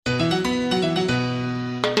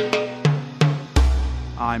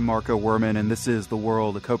I'm Marco Werman, and this is The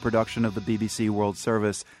World, a co-production of the BBC World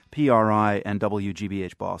Service, PRI, and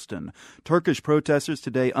WGBH Boston. Turkish protesters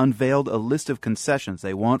today unveiled a list of concessions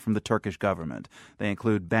they want from the Turkish government. They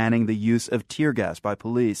include banning the use of tear gas by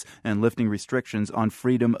police and lifting restrictions on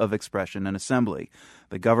freedom of expression and assembly.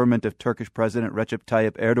 The government of Turkish President Recep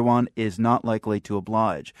Tayyip Erdogan is not likely to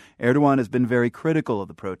oblige. Erdogan has been very critical of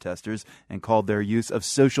the protesters and called their use of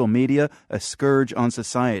social media a scourge on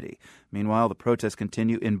society. Meanwhile, the protests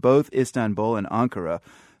continue in both Istanbul and Ankara.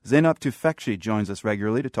 Zeynep Tüfekçi joins us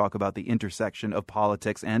regularly to talk about the intersection of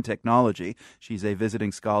politics and technology. She's a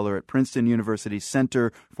visiting scholar at Princeton University's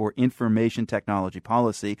Center for Information Technology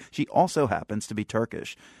Policy. She also happens to be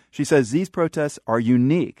Turkish. She says these protests are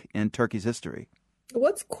unique in Turkey's history.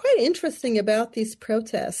 What's quite interesting about these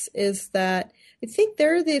protests is that I think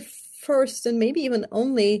they're the first and maybe even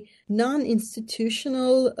only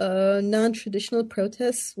non-institutional, non-traditional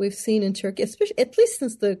protests we've seen in Turkey, especially at least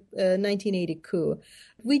since the 1980 coup.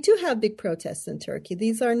 We do have big protests in Turkey.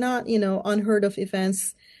 These are not, unheard of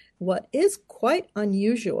events. What is quite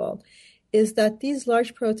unusual is that these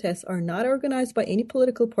large protests are not organized by any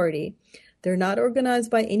political party. They're not organized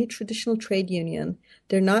by any traditional trade union.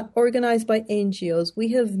 They're not organized by NGOs.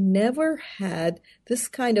 We have never had this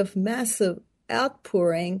kind of massive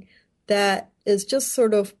outpouring that is just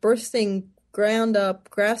sort of bursting ground up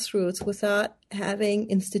grassroots without having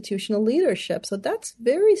institutional leadership. So that's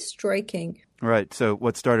very striking. Right. So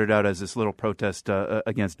what started out as this little protest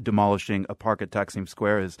against demolishing a park at Taksim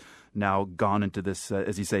Square has now gone into this,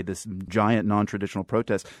 as you say, this giant non-traditional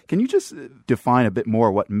protest. Can you just define a bit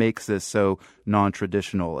more what makes this so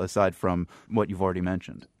non-traditional, aside from what you've already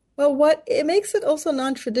mentioned? Well, what it makes it also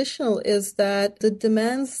non-traditional is that the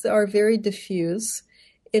demands are very diffuse.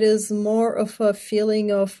 It is more of a feeling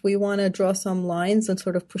of we want to draw some lines and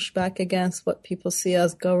sort of push back against what people see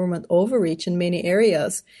as government overreach in many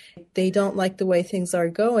areas. They don't like the way things are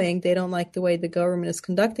going. They don't like the way the government is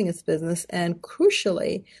conducting its business. And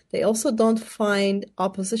crucially, they also don't find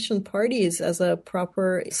opposition parties as a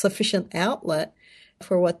proper, sufficient outlet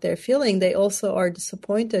for what they're feeling. They also are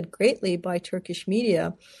disappointed greatly by Turkish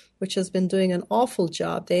media, which has been doing an awful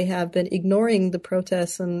job. They have been ignoring the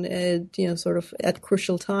protests and, sort of at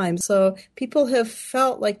crucial times. So people have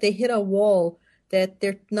felt like they hit a wall, that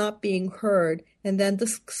they're not being heard. And then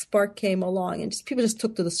this spark came along and people just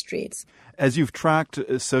took to the streets. As you've tracked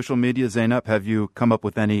social media, Zeynep, have you come up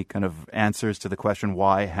with any kind of answers to the question,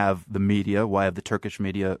 why have the Turkish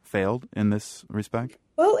media failed in this respect?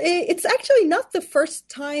 Well, it's actually not the first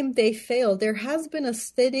time they failed. There has been a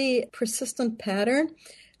steady, persistent pattern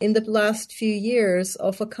in the last few years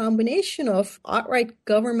of a combination of outright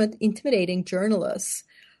government intimidating journalists.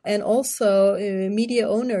 And also media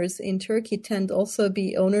owners in Turkey tend also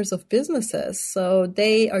be owners of businesses. So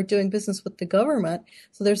they are doing business with the government.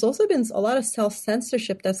 So there's also been a lot of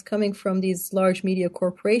self-censorship that's coming from these large media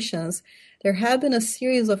corporations. There have been a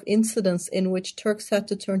series of incidents in which Turks had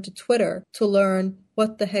to turn to Twitter to learn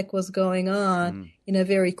what the heck was going on in a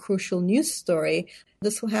very crucial news story.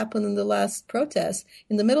 This happened in the last protest.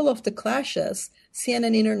 In the middle of the clashes,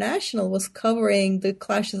 CNN International was covering the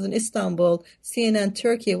clashes in Istanbul. CNN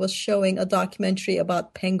Turkey was showing a documentary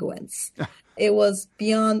about penguins. It was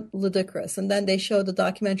beyond ludicrous. And then they showed a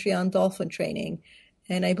documentary on dolphin training.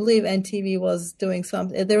 And I believe NTV was doing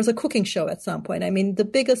there was a cooking show at some point. I mean, the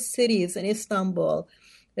biggest cities in Istanbul,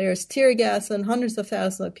 there's tear gas and hundreds of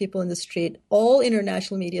thousands of people in the street. All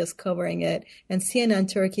international media is covering it. And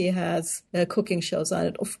CNN Turkey has cooking shows on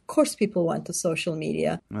it. Of course, people want the social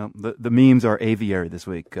media. Well, the memes are aviary this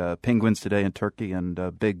week. Penguins today in Turkey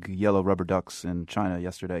and big yellow rubber ducks in China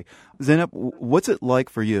yesterday. Zeynep, what's it like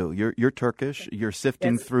for you? You're Turkish. You're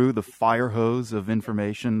sifting through the fire hose of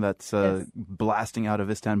information that's blasting out of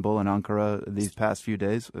Istanbul and Ankara these past few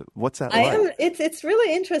days. What's that like? It's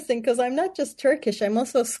really interesting because I'm not just Turkish. I'm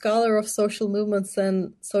also a scholar of social movements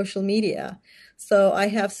and social media. So I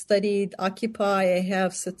have studied Occupy. I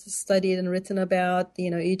have studied and written about,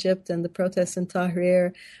 Egypt and the protests in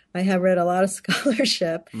Tahrir. I have read a lot of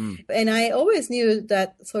scholarship. And I always knew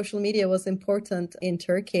that social media was important in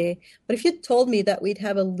Turkey. But if you told me that we'd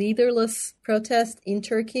have a leaderless protest in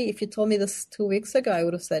Turkey, if you told me this 2 weeks ago, I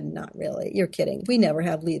would have said, not really. You're kidding. We never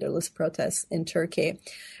have leaderless protests in Turkey.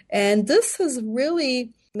 And this has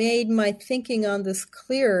really made my thinking on this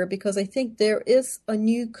clearer because I think there is a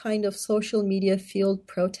new kind of social media field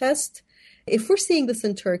protest. If we're seeing this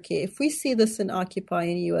in Turkey, if we see this in Occupy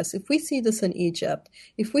in the U.S., if we see this in Egypt,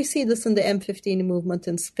 if we see this in the M15 movement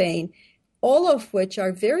in Spain, all of which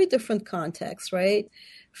are very different contexts, right?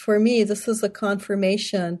 For me, this is a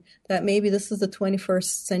confirmation that maybe this is the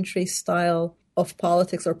 21st century style of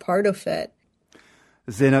politics or part of it.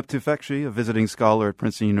 Zeynep Tufekci, a visiting scholar at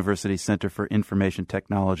Princeton University Center for Information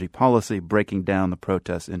Technology Policy, breaking down the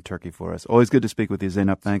protests in Turkey for us. Always good to speak with you,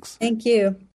 Zeynep. Thanks. Thank you.